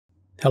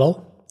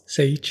Hello,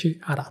 Seiiti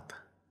Arata.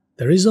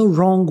 There is a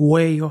wrong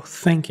way of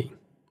thinking.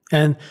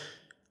 And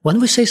when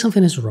we say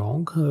something is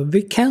wrong,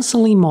 the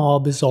canceling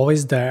mob is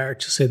always there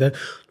to say that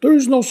there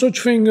is no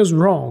such thing as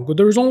wrong,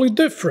 there is only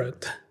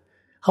different.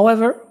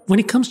 However, when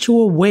it comes to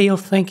a way of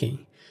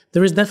thinking,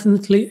 there is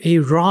definitely a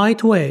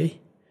right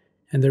way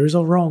and there is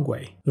a wrong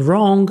way.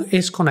 Wrong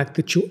is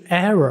connected to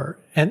error,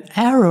 and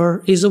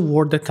error is a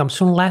word that comes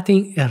from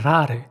Latin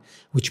errare,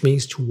 which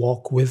means to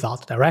walk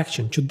without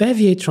direction, to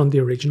deviate from the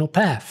original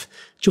path,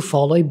 to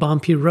follow a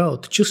bumpy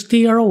road, to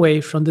steer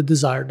away from the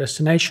desired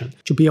destination,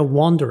 to be a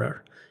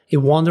wanderer. A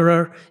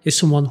wanderer is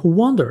someone who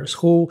wanders,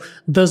 who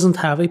doesn't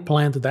have a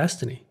planned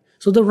destiny.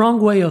 So the wrong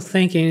way of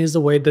thinking is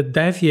the way that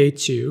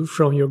deviates you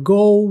from your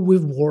goal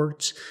with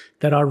words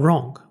that are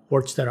wrong,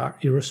 words that are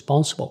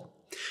irresponsible.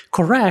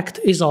 Correct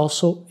is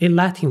also a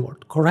Latin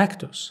word,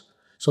 correctus.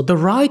 So the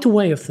right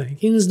way of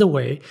thinking is the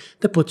way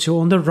that puts you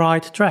on the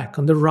right track,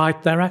 on the right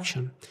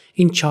direction,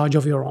 in charge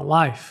of your own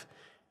life,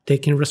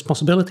 taking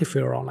responsibility for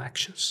your own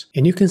actions.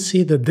 And you can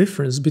see the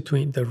difference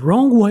between the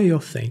wrong way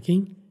of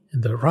thinking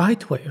and the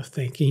right way of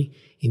thinking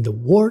in the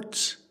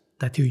words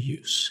that you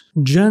use.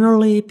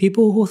 Generally,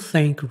 people who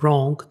think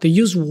wrong, they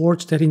use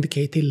words that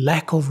indicate a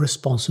lack of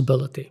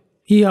responsibility.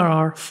 Here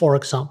are 4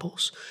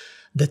 examples.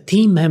 The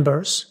team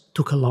members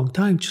took a long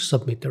time to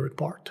submit the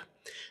report.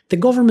 The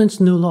government's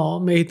new law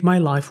made my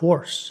life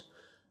worse.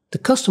 The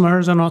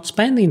customers are not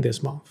spending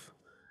this month.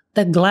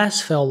 That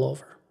glass fell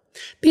over.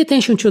 Pay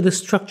attention to the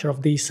structure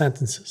of these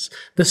sentences.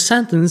 The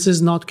sentence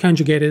is not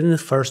conjugated in the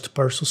first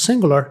person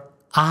singular,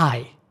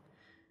 I.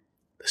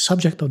 The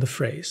subject of the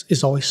phrase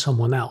is always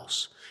someone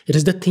else. It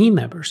is the team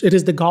members, it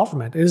is the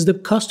government, it is the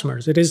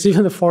customers, it is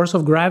even the force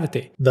of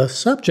gravity. The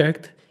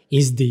subject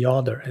is the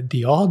other, and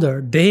the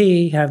other,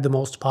 they have the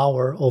most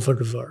power over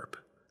the verb.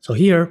 So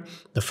here,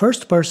 the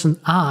first person,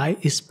 I,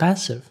 is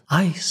passive.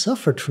 I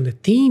suffered from the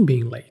team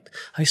being late.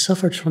 I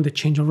suffered from the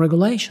change of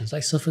regulations. I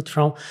suffered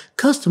from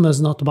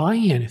customers not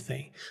buying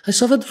anything. I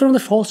suffered from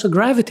the force of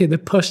gravity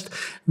that pushed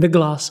the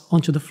glass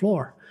onto the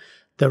floor.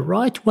 The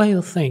right way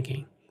of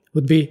thinking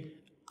would be,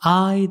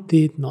 I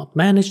did not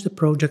manage the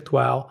project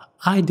well.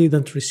 I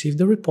didn't receive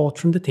the report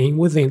from the team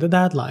within the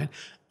deadline.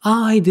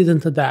 I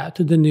didn't adapt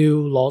to the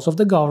new laws of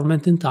the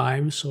government in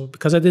time, so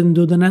because I didn't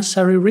do the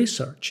necessary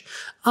research.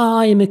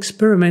 I am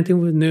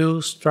experimenting with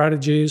new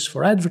strategies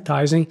for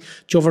advertising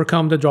to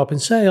overcome the drop in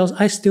sales.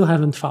 I still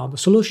haven't found a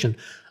solution.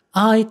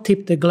 I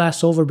tipped the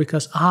glass over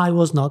because I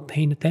was not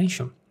paying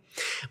attention.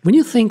 When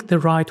you think the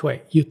right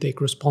way, you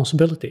take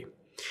responsibility.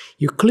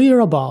 You're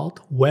clear about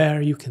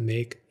where you can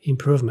make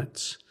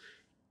improvements.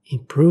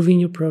 Improving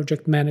your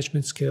project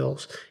management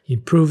skills,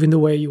 improving the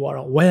way you are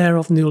aware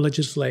of new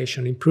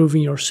legislation,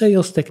 improving your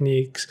sales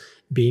techniques,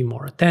 being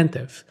more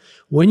attentive.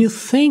 When you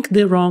think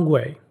the wrong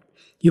way,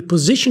 you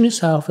position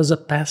yourself as a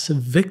passive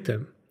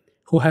victim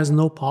who has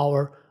no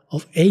power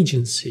of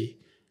agency,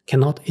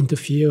 cannot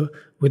interfere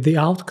with the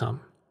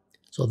outcome.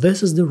 So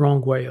this is the wrong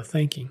way of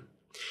thinking.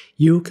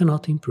 You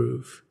cannot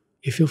improve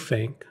if you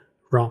think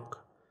wrong.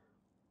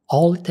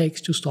 All it takes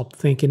to stop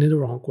thinking in the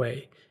wrong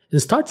way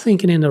and start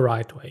thinking in the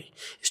right way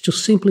is to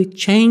simply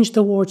change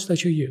the words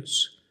that you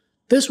use.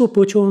 This will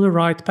put you on the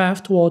right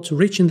path towards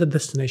reaching the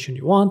destination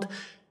you want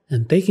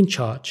and taking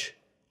charge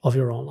of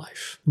your own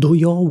life. Do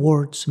your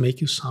words make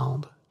you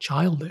sound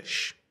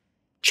childish?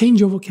 Change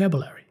your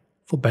vocabulary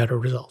for better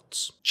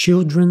results.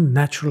 Children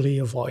naturally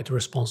avoid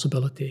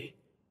responsibility.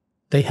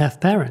 They have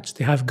parents,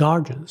 they have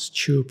guardians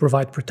to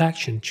provide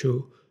protection,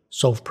 to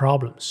solve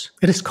problems.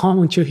 It is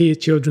common to hear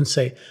children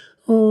say,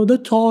 "Oh, the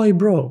toy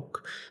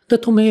broke. The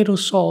tomato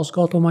sauce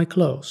got on my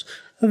clothes."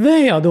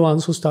 They are the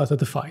ones who started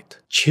the fight.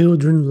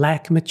 Children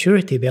lack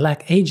maturity, they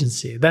lack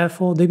agency,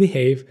 therefore they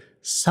behave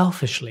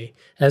selfishly,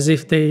 as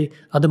if they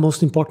are the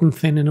most important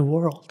thing in the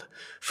world.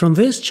 From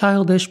this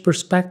childish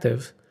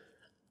perspective,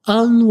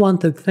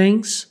 unwanted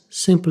things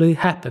simply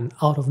happen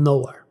out of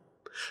nowhere.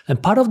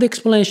 And part of the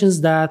explanation is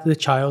that the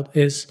child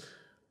is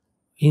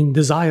in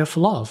desire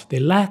for love. They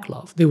lack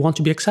love. They want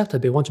to be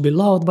accepted. They want to be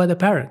loved by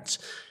their parents.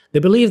 They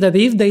believe that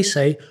if they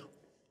say,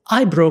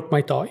 "I broke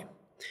my toy,"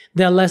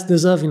 they are less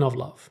deserving of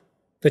love.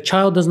 The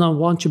child does not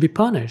want to be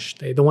punished.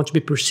 They don't want to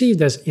be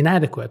perceived as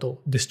inadequate or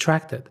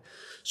distracted.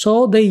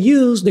 So they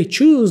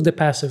choose the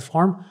passive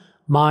form,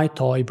 "My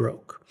toy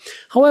broke."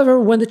 However,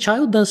 when the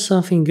child does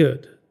something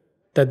good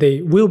that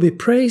they will be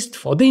praised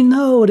for, they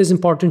know it is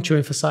important to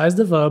emphasize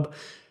the verb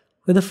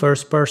with the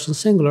first person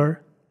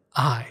singular,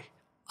 I.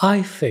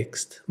 I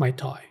fixed my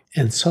toy.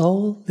 And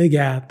so they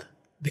get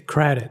the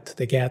credit,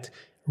 they get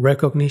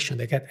recognition,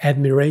 they get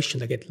admiration,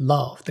 they get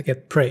love, they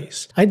get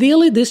praise.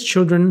 Ideally, these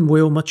children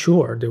will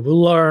mature. They will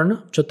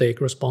learn to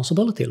take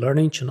responsibility,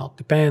 learning to not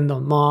depend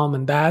on mom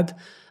and dad.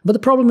 But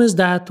the problem is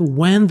that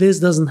when this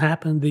doesn't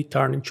happen, they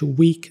turn into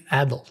weak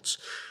adults.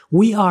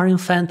 We are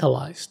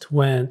infantilized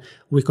when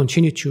we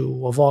continue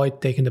to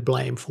avoid taking the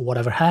blame for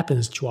whatever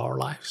happens to our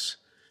lives.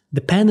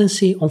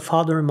 Dependency on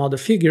father and mother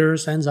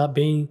figures ends up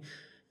being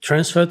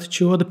transferred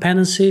to a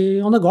dependency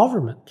on the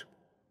government.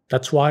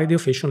 That's why the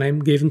official name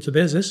given to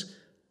this is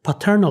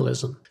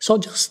paternalism. So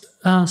just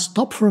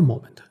stop for a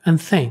moment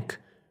and think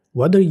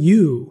whether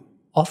you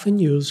often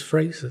use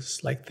phrases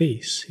like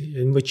these,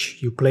 in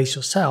which you place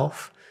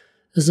yourself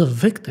as a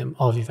victim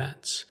of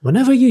events.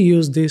 Whenever you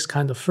use these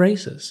kind of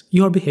phrases,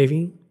 you are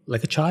behaving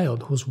like a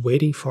child who's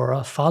waiting for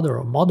a father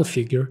or mother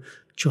figure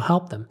to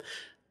help them.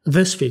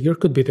 This figure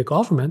could be the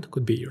government,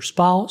 could be your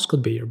spouse,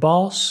 could be your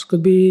boss,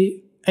 could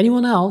be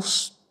anyone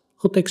else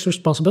who takes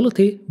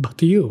responsibility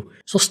but you.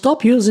 So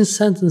stop using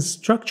sentence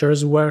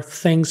structures where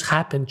things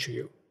happen to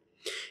you,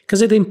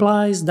 because it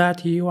implies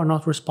that you are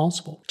not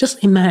responsible.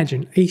 Just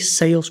imagine a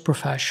sales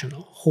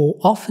professional who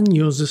often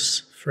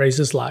uses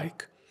phrases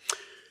like,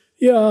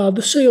 "Yeah,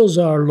 the sales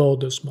are low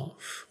this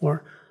month,"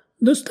 or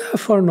 "the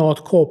staff are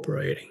not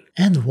cooperating."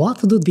 And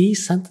what do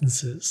these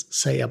sentences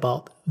say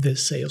about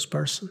this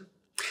salesperson?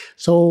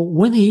 So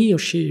when he or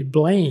she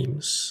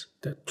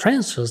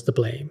transfers the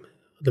blame,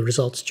 the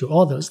results to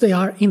others, they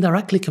are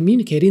indirectly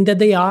communicating that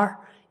they are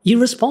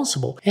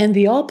irresponsible. And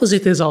the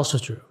opposite is also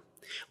true.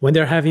 When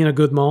they're having a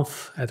good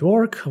month at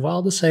work,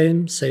 well, the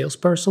same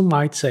salesperson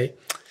might say,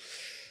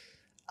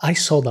 "I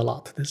sold a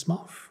lot this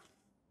month.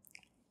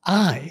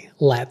 I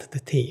led the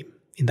team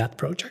in that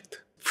project."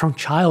 From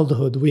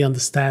childhood, we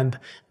understand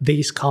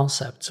these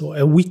concepts,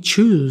 and we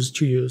choose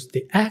to use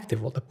the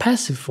active or the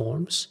passive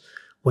forms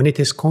when it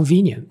is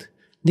convenient,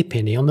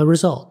 depending on the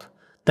result.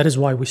 That is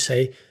why we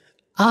say,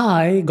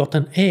 "I got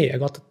an A, I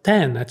got a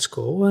 10 at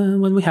school,"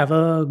 when we have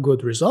a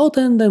good result,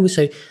 and then we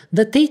say,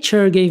 "The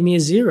teacher gave me a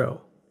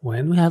 0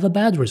 when we have a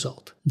bad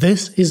result."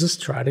 This is a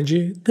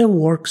strategy that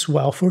works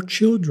well for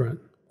children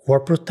who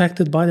are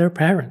protected by their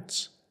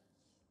parents.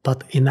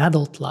 But in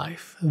adult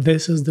life,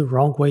 this is the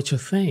wrong way to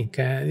think,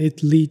 and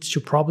it leads to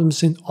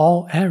problems in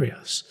all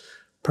areas: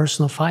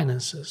 personal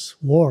finances,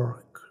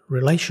 work,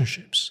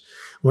 relationships.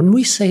 When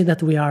we say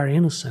that we are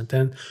innocent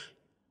and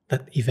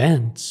that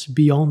events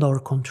beyond our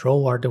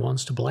control are the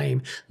ones to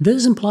blame,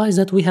 this implies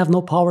that we have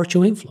no power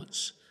to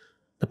influence.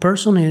 The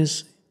person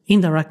is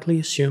indirectly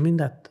assuming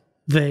that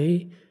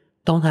they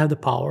don't have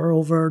the power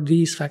over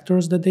these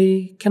factors, that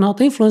they cannot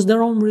influence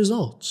their own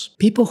results.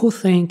 People who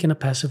think in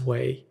a passive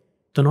way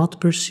do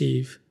not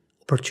perceive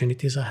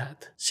opportunities ahead.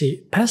 See,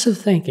 passive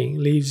thinking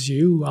leaves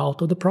you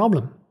out of the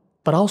problem,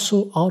 but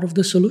also out of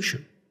the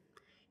solution.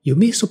 You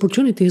miss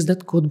opportunities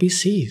that could be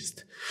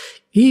seized.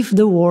 If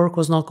the work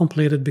was not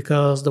completed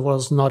because there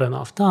was not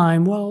enough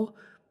time, well,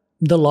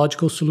 the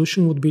logical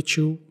solution would be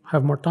to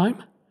have more time.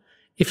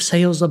 If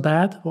sales are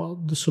bad, well,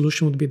 the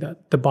solution would be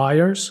that the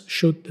buyers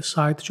should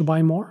decide to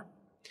buy more.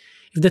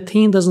 If the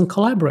team doesn't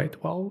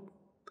collaborate, well,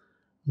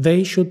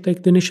 they should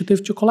take the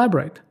initiative to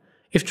collaborate.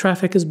 If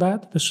traffic is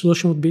bad, the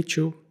solution would be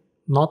to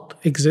not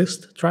exist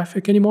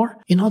traffic anymore.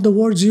 In other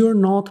words, you're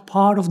not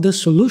part of the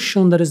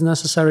solution that is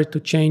necessary to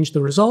change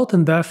the result,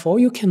 and therefore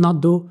you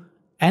cannot do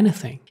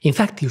anything. In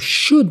fact, you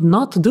should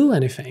not do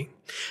anything.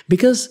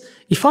 Because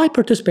if I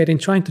participate in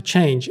trying to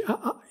change,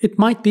 it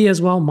might be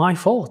as well my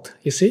fault,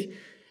 you see?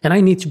 And I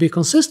need to be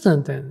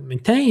consistent and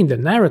maintain the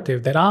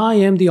narrative that I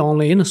am the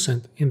only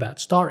innocent in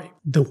that story.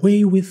 The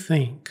way we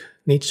think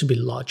needs to be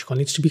logical,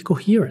 needs to be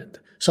coherent.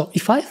 So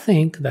if I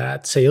think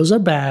that sales are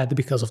bad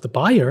because of the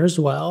buyers,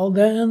 well,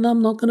 then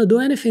I'm not going to do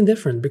anything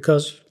different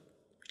because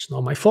it's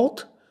not my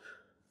fault,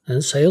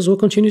 and sales will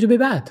continue to be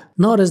bad.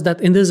 Notice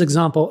that in this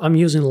example, I'm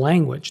using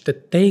language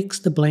that takes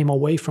the blame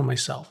away from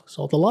myself.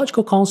 So the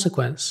logical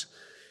consequence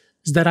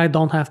is that I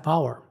don't have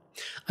power.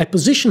 I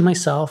position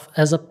myself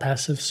as a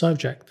passive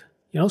subject.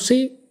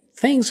 See,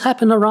 things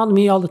happen around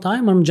me all the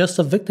time. I'm just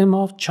a victim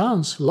of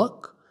chance,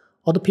 luck,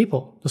 other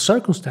people, the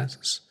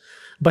circumstances.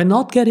 By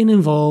not getting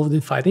involved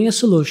in finding a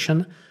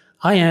solution,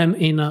 I am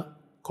in a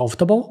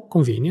comfortable,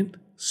 convenient,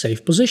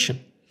 safe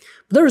position.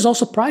 But there is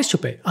also a price to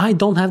pay. I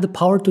don't have the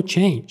power to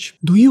change.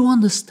 Do you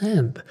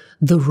understand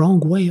the wrong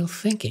way of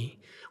thinking?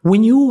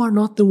 When you are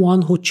not the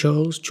one who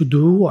chose to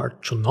do or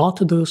to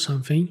not do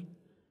something,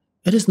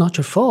 it is not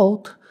your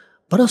fault,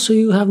 but also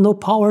you have no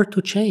power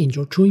to change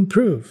or to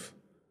improve.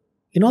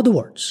 In other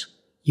words,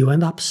 you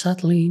end up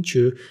settling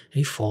into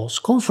a false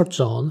comfort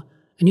zone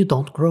and you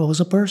don't grow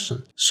as a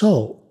person.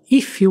 So,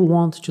 if you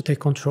want to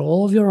take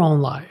control of your own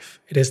life,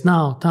 it is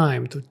now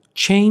time to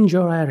change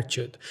your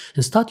attitude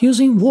and start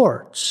using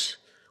words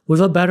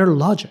with a better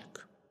logic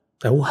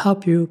that will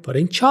help you put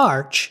in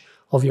charge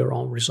of your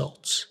own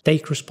results.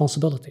 Take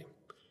responsibility.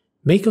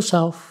 Make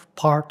yourself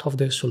part of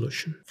the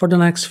solution. For the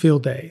next few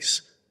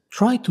days,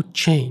 try to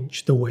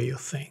change the way you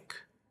think.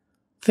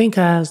 Think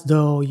as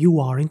though you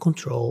are in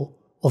control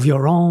of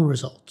your own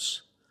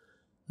results.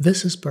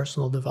 This is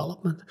personal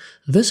development.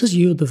 This is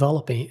you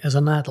developing as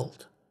an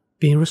adult,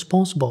 being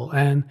responsible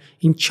and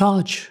in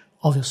charge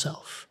of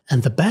yourself.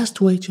 And the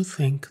best way to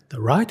think the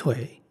right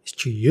way is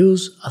to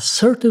use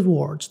assertive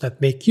words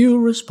that make you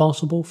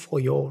responsible for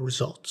your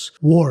results.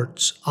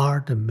 Words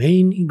are the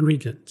main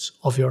ingredients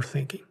of your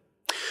thinking.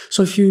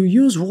 So if you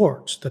use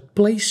words that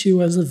place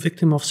you as a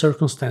victim of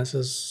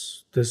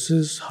circumstances, this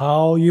is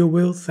how you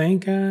will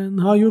think and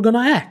how you're gonna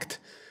act.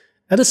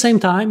 At the same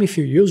time, if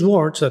you use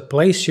words that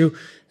place you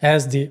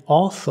As the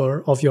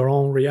author of your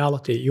own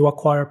reality, you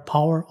acquire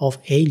power of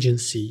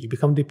agency. You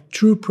become the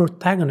true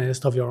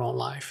protagonist of your own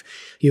life.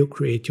 You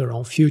create your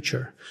own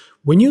future.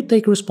 When you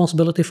take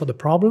responsibility for the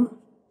problem,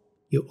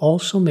 you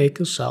also make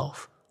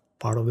yourself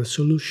part of the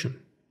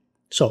solution.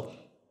 So,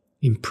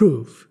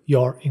 improve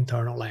your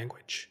internal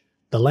language,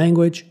 the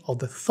language of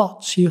the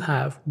thoughts you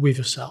have with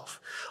yourself.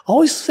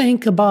 Always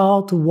think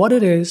about what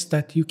it is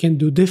that you can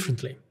do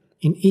differently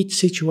in each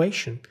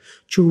situation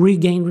to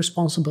regain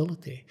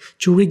responsibility,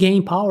 to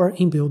regain power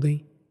in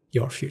building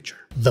your future.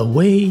 The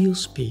way you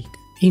speak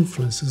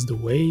influences the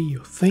way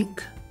you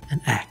think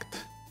and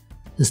act.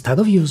 Instead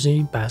of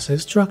using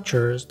passive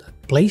structures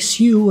that place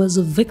you as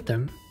a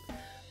victim,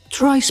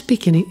 try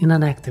speaking in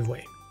an active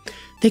way,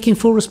 taking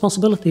full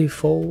responsibility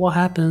for what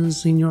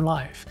happens in your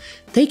life.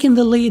 Taking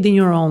the lead in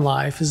your own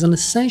life is an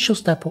essential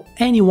step for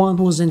anyone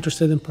who is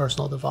interested in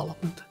personal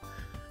development.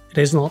 It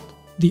is not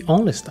the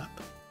only step.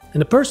 In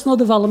the personal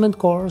development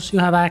course, you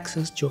have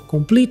access to a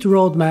complete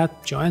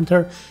roadmap to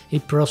enter a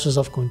process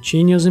of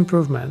continuous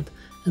improvement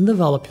and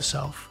develop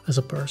yourself as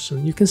a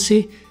person. You can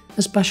see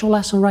a special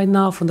lesson right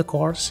now from the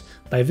course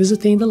by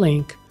visiting the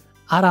link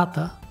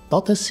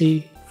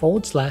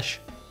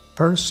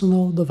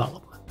arata.se/personal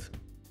development.